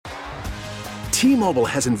T-Mobile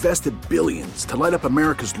has invested billions to light up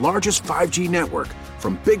America's largest 5G network,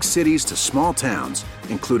 from big cities to small towns,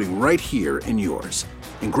 including right here in yours.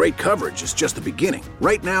 And great coverage is just the beginning.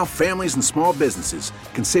 Right now, families and small businesses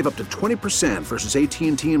can save up to 20% versus AT&T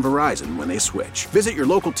and Verizon when they switch. Visit your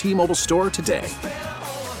local T-Mobile store today.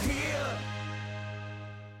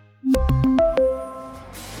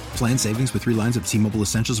 Plan savings with 3 lines of T-Mobile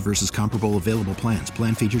Essentials versus comparable available plans.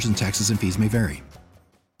 Plan features and taxes and fees may vary.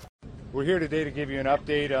 We're here today to give you an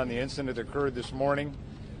update on the incident that occurred this morning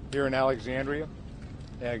here in Alexandria.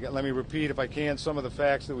 Let me repeat, if I can, some of the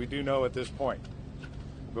facts that we do know at this point.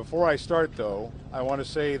 Before I start, though, I want to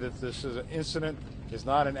say that this incident is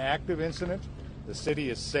not an active incident. The city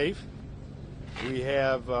is safe. We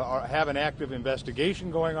have an active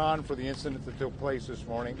investigation going on for the incident that took place this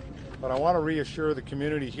morning. But I want to reassure the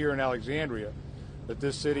community here in Alexandria that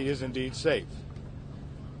this city is indeed safe.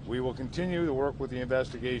 We will continue to work with the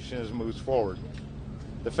investigation as it moves forward.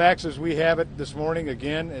 The facts as we have it this morning,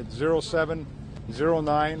 again, at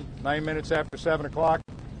 0709, 9 minutes after 7 o'clock,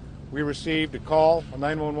 we received a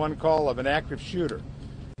 911 call of an active shooter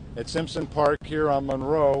at Simpson Park here on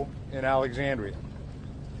Monroe in Alexandria.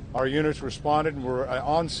 Our units responded and were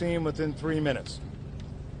on scene within 3 minutes.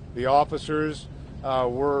 The officers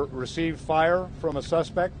received fire from a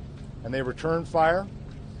suspect, and they returned fire,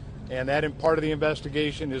 and that part of the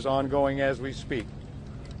investigation is ongoing as we speak.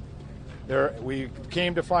 We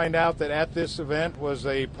came to find out that at this event was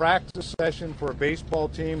a practice session for a baseball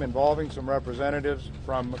team involving some representatives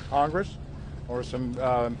from Congress or some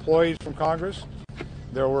employees from Congress.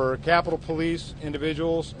 There were Capitol Police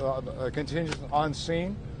individuals, a contingent on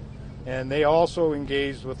scene, and they also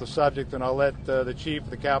engaged with the subject, and I'll let the chief of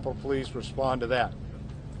the Capitol Police respond to that.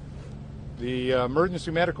 The emergency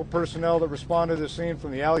medical personnel that responded to the scene from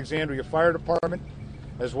the Alexandria Fire Department,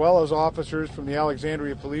 as well as officers from the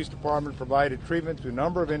Alexandria Police Department, provided treatment to a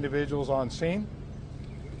number of individuals on scene.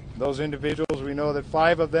 Those individuals, we know that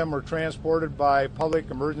 5 of them were transported by public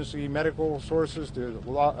emergency medical sources to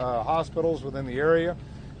hospitals within the area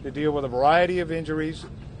to deal with a variety of injuries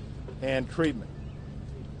and treatment.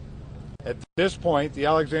 At this point, the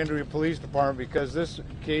Alexandria Police Department, because this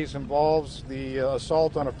case involves the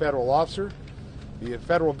assault on a federal officer, the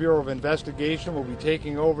Federal Bureau of Investigation will be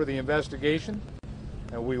taking over the investigation.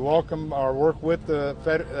 And we welcome our work with the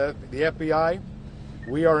FBI.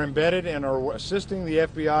 We are embedded and are assisting the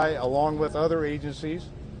FBI along with other agencies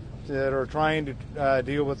that are trying to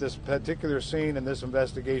deal with this particular scene and this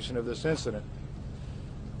investigation of this incident.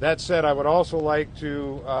 That said, I would also like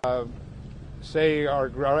to say our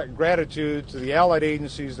gratitude to the allied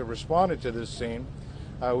agencies that responded to this scene.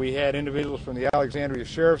 We had individuals from the Alexandria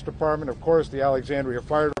Sheriff's Department, of course, the Alexandria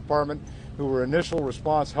Fire Department, who were initial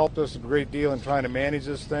response, helped us a great deal in trying to manage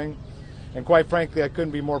this thing. And quite frankly, I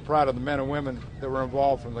couldn't be more proud of the men and women that were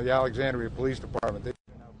involved from the Alexandria Police Department. They did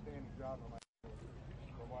an outstanding job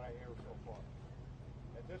from what I hear so far.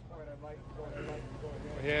 At this point, I'd like to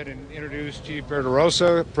go ahead and introduce Chief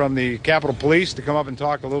Verderosa from the Capitol Police to come up and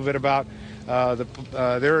talk a little bit about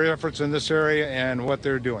their efforts in this area and what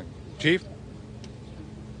they're doing. Chief?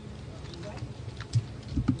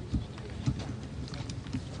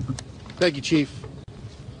 Thank you, Chief.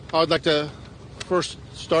 I would like to first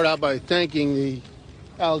start out by thanking the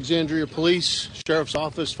Alexandria Police, Sheriff's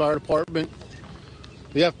Office, Fire Department,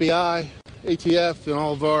 the FBI, ATF, and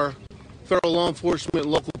all of our federal law enforcement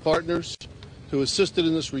and local partners who assisted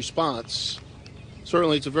in this response.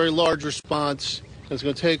 Certainly, it's a very large response, and it's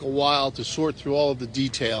going to take a while to sort through all of the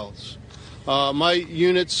details. My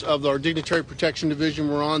units of our Dignitary Protection Division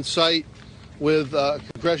were on site with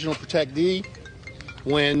Congressional Protect D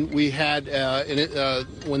when we had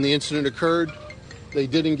when the incident occurred. They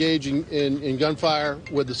did engage in gunfire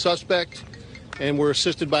with the suspect and were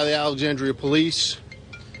assisted by the Alexandria Police.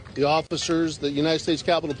 The officers, the United States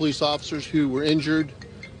Capitol Police officers who were injured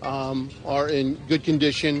are in good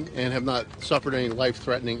condition and have not suffered any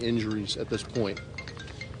life-threatening injuries at this point.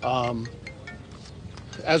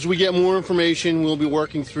 As we get more information, we'll be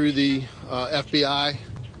working through the FBI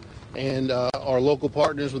and our local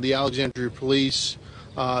partners with the Alexandria Police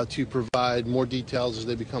to provide more details as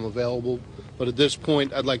they become available. But at this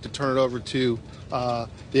point, I'd like to turn it over to the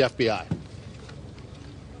FBI.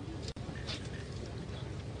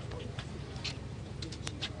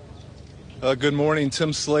 Good morning,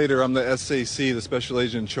 Tim Slater. I'm the SAC, the Special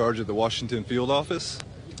Agent in charge of the Washington Field Office.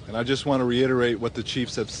 And I just want to reiterate what the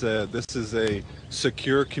chiefs have said. This is a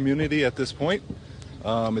secure community at this point.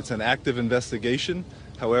 It's an active investigation.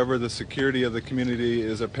 However, the security of the community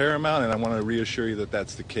is a paramount, and I want to reassure you that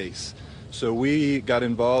that's the case. So we got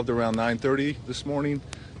involved around 9:30 this morning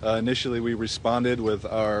Initially, we responded with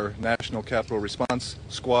our National Capital Response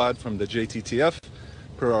Squad from the JTTF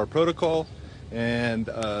per our protocol, and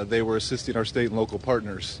they were assisting our state and local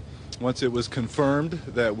partners. Once it was confirmed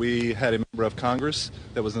that we had a member of Congress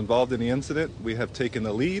that was involved in the incident, we have taken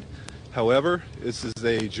the lead. However, this is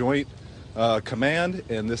a joint command,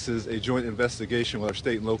 and this is a joint investigation with our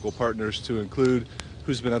state and local partners to include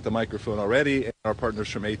who's been at the microphone already, and our partners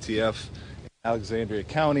from ATF, Alexandria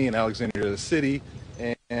County and Alexandria City,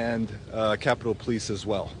 and Capitol Police as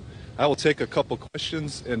well. I will take a couple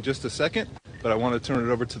questions in just a second, but I want to turn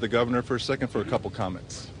it over to the governor for a second for a couple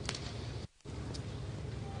comments.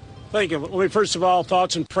 Thank you. Let me first of all,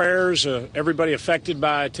 thoughts and prayers, everybody affected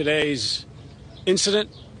by today's incident.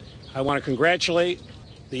 I want to congratulate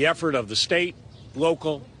the effort of the state,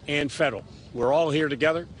 local, and federal. We're all here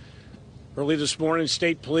together. Early this morning,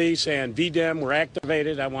 state police and VDEM were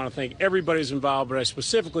activated. I want to thank everybody who's involved, but I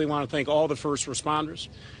specifically want to thank all the first responders.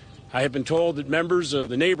 I have been told that members of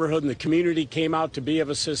the neighborhood and the community came out to be of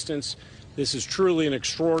assistance. This is truly an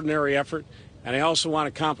extraordinary effort, and I also want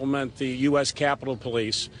to compliment the U.S. Capitol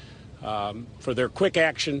Police for their quick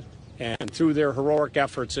action, and through their heroic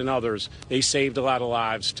efforts and others, they saved a lot of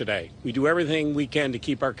lives today. We do everything we can to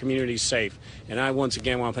keep our communities safe, and I once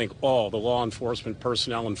again want to thank all the law enforcement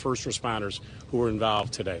personnel and first responders who were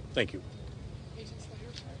involved today. Thank you. Agent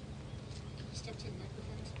Slater, step to the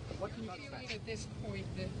microphone. What can you feel at this point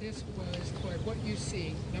that this was, by what you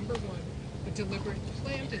see, number one, a deliberate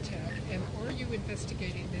planned attack, and are you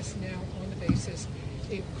investigating this now on the basis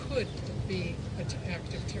it could be an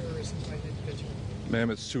act of terrorism by an individual? Ma'am,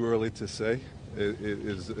 it's too early to say.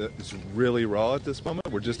 It's really raw at this moment.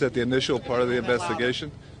 We're just at the initial part of the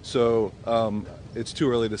investigation, so it's too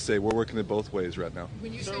early to say. We're working it both ways right now.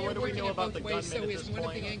 When you say you're working it both ways, so is one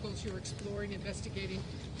of the angles you're exploring, investigating,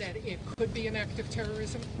 that it could be an act of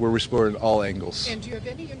terrorism? We're exploring all angles. And do you have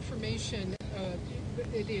any information?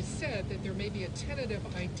 It is said that there may be a tentative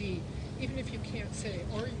ID. Even if you can't say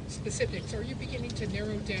specifics, are you beginning to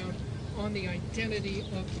narrow down on the identity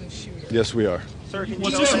of the shooter? Yes, we are. Sir,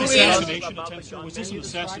 was this an assassination attempt, sir? Was this an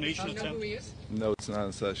assassination attempt? Do you know who he is? No, it's not an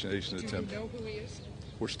assassination attempt. Do you know who he is?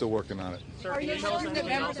 We're still working on it. Sir, are you certain that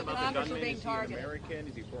members of Congress were being targeted? targeted? American?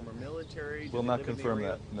 Is he former military? We'll not confirm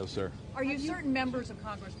that. No, sir. Are you certain members of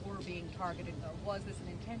Congress were being targeted, though? Was this an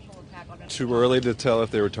intentional attack on members? Too early to tell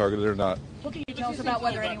if they were targeted or not. What can you tell us about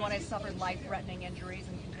whether anyone has suffered life-threatening injuries,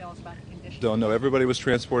 and can you tell us about the condition? Don't know. Everybody was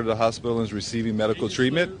transported to the hospital and is receiving medical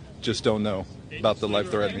treatment. Just don't know about the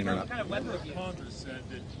life-threatening or not. Congress said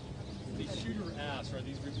that the shooter asked, are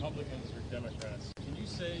these Republicans or Democrats? Can you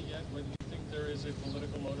say yet whether you think there is a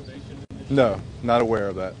political motivation? No, not aware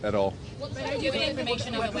of that at all. Do you have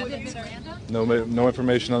information on the weapons, sir? No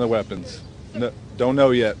information on the weapons. No, don't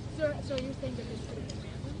know yet. So you think that this could have been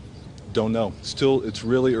random? Don't know. Still, it's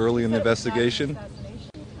really early in the investigation. How do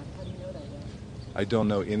you know that yet? I don't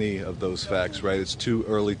know any of those facts, right? It's too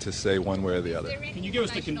early to say one way or the other. Can you give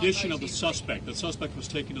us the condition of the suspect? The suspect was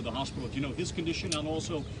taken to the hospital. Do you know his condition and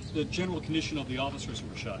also the general condition of the officers who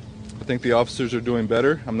were shot? I think the officers are doing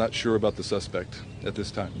better. I'm not sure about the suspect at this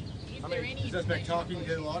time. Is there any suspect talking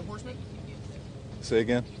to law enforcement? Say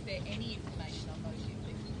again? Is there any information on those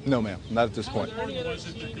shootings? No, ma'am. Not at this point. How important was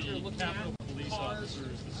it that the Capitol Police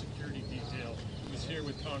officers, the security detail, was here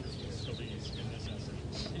with Congressman Scalise in this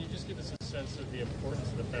incident? Can you just give us a sense of the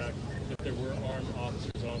importance of the fact that there were armed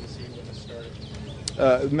officers on the scene when this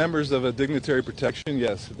started? Members of a dignitary protection,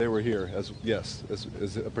 yes, they were here as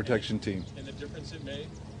a protection team. And the difference it made?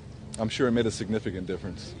 I'm sure it made a significant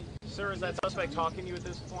difference. Sir, is that suspect talking to you at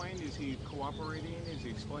this point? Is he cooperating? Is he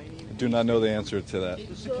explaining? I do not know the answer to that.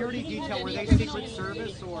 The security detail, were they Secret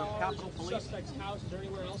Service or Capitol Police? Suspect's house, is there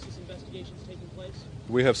anywhere else this investigation is taking place?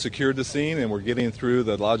 We have secured the scene, and we're getting through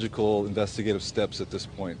the logical investigative steps at this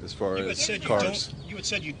point as far as cars. You had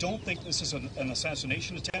said you don't think this is an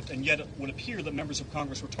assassination attempt, and yet it would appear that members of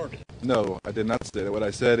Congress were targeted. No, I did not say that. What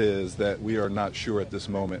I said is that we are not sure at this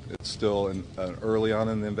moment. It's still early on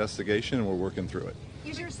in the investigation, and we're working through it.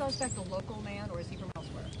 Is your suspect a local man, or is he from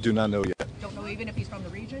elsewhere? Do not know yet. Don't know even if he's from the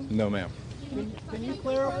region? No, ma'am. Can you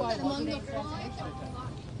clarify among the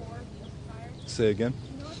Say again?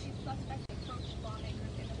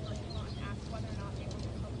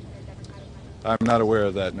 I'm not aware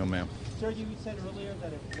of that, no, ma'am. Sir, you said earlier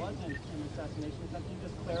that it wasn't an assassination attempt. Can you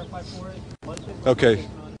just clarify for it? Okay,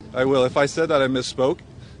 I will. If I said that, I misspoke.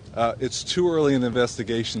 It's too early in the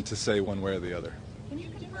investigation to say one way or the other. Can you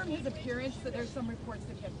confirm his appearance? That there's some reports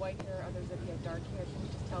that he had white hair, others that he had dark hair. Can you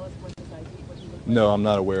just tell us what his ID, what he looked like? No, I'm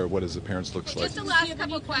not aware of what his appearance looks like. Just the last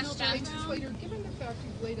couple questions. Slater, given the fact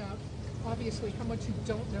you've laid out, obviously, how much you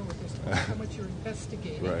don't know at this point, how much you're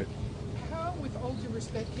investigating, Right. how with all due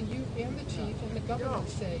respect, can you and the chief and the governor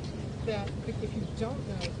say that if you don't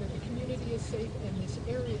know that the community is safe and this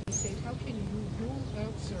area is safe, how can you rule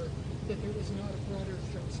out, sir, that there is not a broader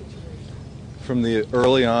threat situation? From the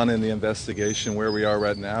early on in the investigation where we are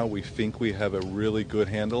right now, we think we have a really good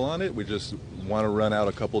handle on it. We just want to run out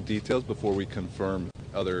a couple details before we confirm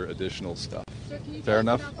other additional stuff. So can you Fair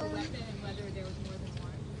enough? about the weapon and whether there was more than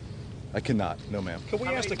one? I cannot. No, ma'am. Can we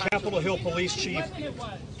ask the Capitol Hill Police Chief?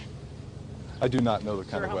 I do not know the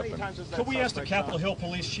kind of weapon. Can we ask the Capitol Hill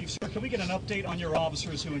Police Chief, sir, can we get an update on your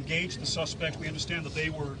officers who engaged the suspect? We understand that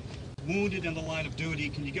they were wounded in the line of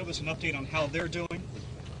duty. Can you give us an update on how they're doing?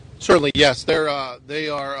 Certainly, yes. They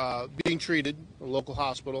are being treated at a local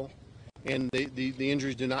hospital, and the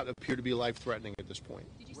injuries do not appear to be life-threatening at this point.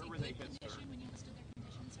 Did you say good condition when you listed their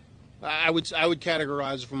condition, sir? I would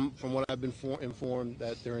categorize from what I've been informed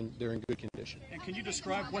that they're in good condition. And can you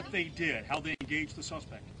describe what they did, how they engaged the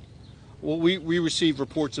suspect? Well, we received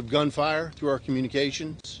reports of gunfire through our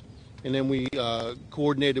communications, and then we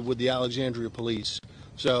coordinated with the Alexandria police.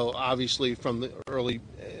 So obviously, from the early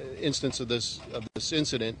instance of this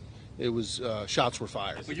incident, it was shots were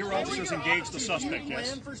fired. But your officers engaged the suspect,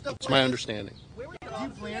 yes? That's my understanding. Where were your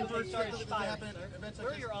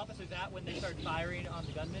officers at when they started firing on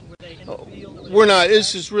the gunman? Were they in the field? We're not.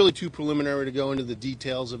 This is really too preliminary to go into the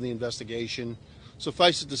details of the investigation.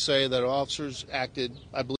 Suffice it to say that our officers acted,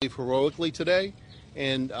 I believe, heroically today,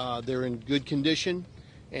 and they're in good condition,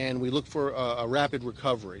 and we look for a rapid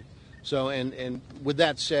recovery. So, and with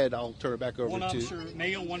that said, I'll turn it back over to... One officer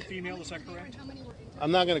male, one female, is that correct?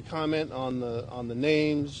 I'm not going to comment on the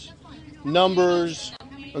names, numbers,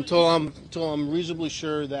 until I'm reasonably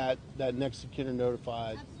sure that next of kin are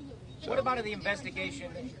notified. What about the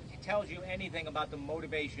investigation tells you anything about the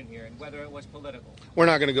motivation here and whether it was political? We're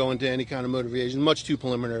not going to go into any kind of motivation. Much too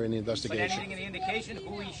preliminary in the investigation. But anything in the indication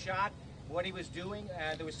who he shot, what he was doing?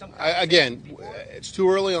 There was some. Again, it's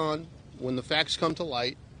too early on. When the facts come to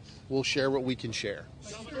light, we'll share what we can share.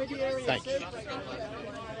 Thank you.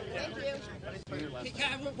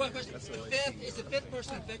 Is the fifth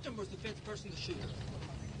person the victim or is the fifth person the shooter?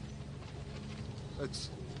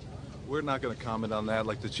 We're not going to comment on that.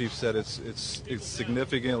 Like the chief said, it's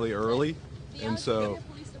significantly early, and so. The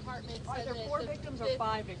police department said Are there 4 victims or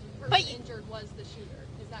 5 victims? The person injured was the shooter.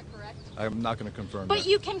 Is that correct? I'm not going to confirm But that.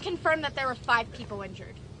 you can confirm that there were 5 people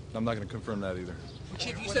injured. I'm not going to confirm that either.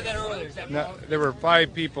 Chief, you said that earlier. Is that Now, there were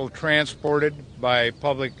 5 people transported by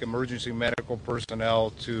public emergency medical personnel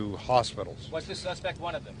to hospitals. Was the suspect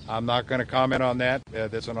one of them? I'm not going to comment on that.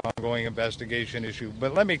 That's an ongoing investigation issue.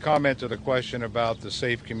 But let me comment to the question about the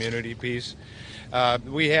safe community piece.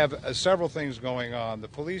 We have several things going on. The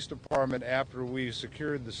police department, after we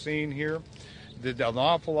secured the scene here, did an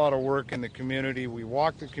awful lot of work in the community. We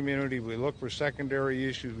walked the community. We looked for secondary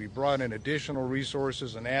issues. We brought in additional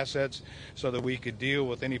resources and assets so that we could deal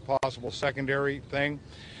with any possible secondary thing.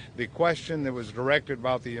 The question that was directed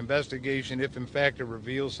about the investigation, if in fact it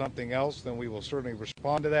reveals something else, then we will certainly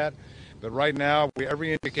respond to that. But right now,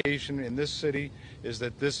 every indication in this city is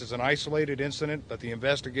that this is an isolated incident, but the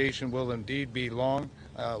investigation will indeed be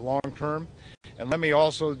long-term. And let me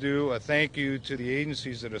also do a thank you to the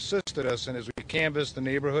agencies that assisted us and as we canvassed the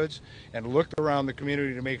neighborhoods and looked around the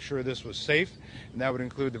community to make sure this was safe. And that would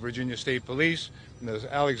include the Virginia State Police, and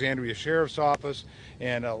the Alexandria Sheriff's Office,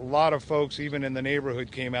 and a lot of folks, even in the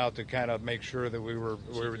neighborhood, came out to kind of make sure that we were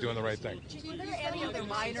doing the right thing. Were there any other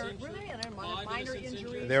minor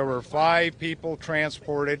injuries? There were 5 people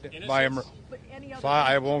transported by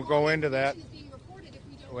I won't go into that.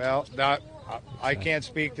 Well, I can't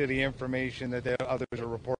speak to the information that the others are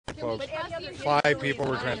reporting, folks. 5 people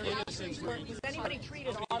were transported. Was anybody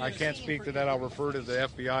treated on I can't speak to that. I'll refer to the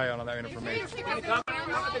FBI on that information.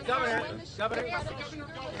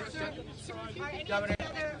 Governor.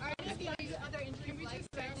 Can we just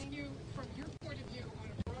ask you, from your point of view, on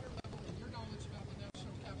a broader level, and your knowledge about the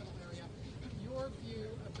National Capital Area, your view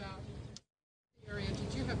about the area,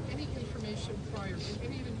 did you have any information prior to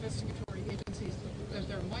any investigatory agencies that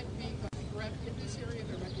there might be a threat in this area,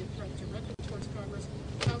 there might be a threat directly towards Congress?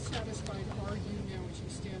 How satisfied are you now as you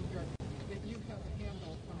stand here that you have a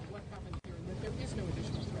handle on what happened here and that there is no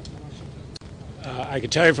additional threat in Washington? I can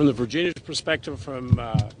tell you from the Virginia's perspective, from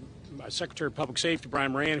Secretary of Public Safety,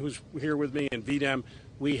 Brian Moran, who's here with me, and VDEM,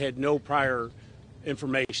 we had no prior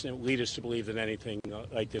information that would lead us to believe that anything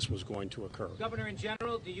like this was going to occur. Governor, in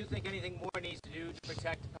general, do you think anything more needs to do to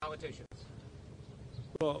protect politicians?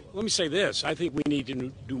 Well, let me say this. I think we need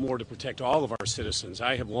to do more to protect all of our citizens.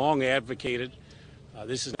 I have long advocated,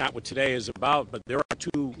 this is not what today is about, but there are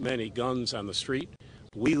too many guns on the street.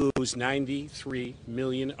 We lose 93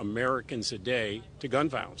 million Americans a day to gun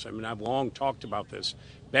violence. I mean, I've long talked about this.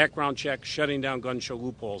 Background check, shutting down gun show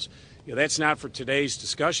loopholes. That's not for today's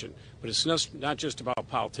discussion, but it's not just about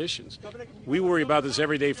politicians. We worry about this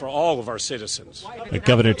every day for all of our citizens.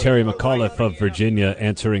 Governor Terry McAuliffe of Virginia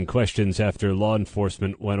answering questions after law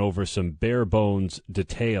enforcement went over some bare bones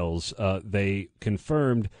details. They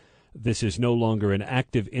confirmed this is no longer an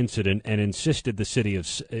active incident and insisted the city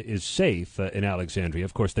is safe in Alexandria.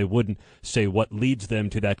 Of course, they wouldn't say what leads them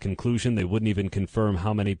to that conclusion. They wouldn't even confirm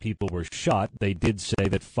how many people were shot. They did say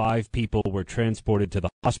that 5 people were transported to the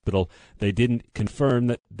hospital. They didn't confirm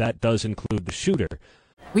that that does include the shooter.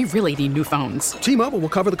 We really need new phones. T-Mobile will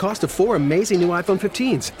cover the cost of 4 amazing new iPhone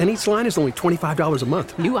 15s, and each line is only $25 a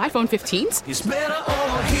month. New iPhone 15s? It's better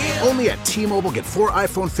over here. Only at T-Mobile, get 4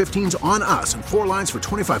 iPhone 15s on us and 4 lines for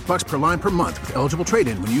 $25 per line per month with eligible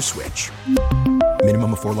trade-in when you switch.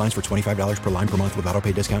 Minimum of 4 lines for $25 per line per month with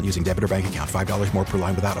autopay discount using debit or bank account. $5 more per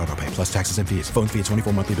line without autopay, plus taxes and fees. Phone fee at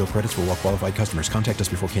 24 monthly bill credits for well-qualified customers. Contact us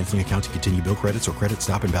before canceling account to continue bill credits or credit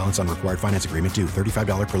stop and balance on required finance agreement due.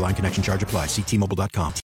 $35 per line connection charge applies. See T-Mobile.com.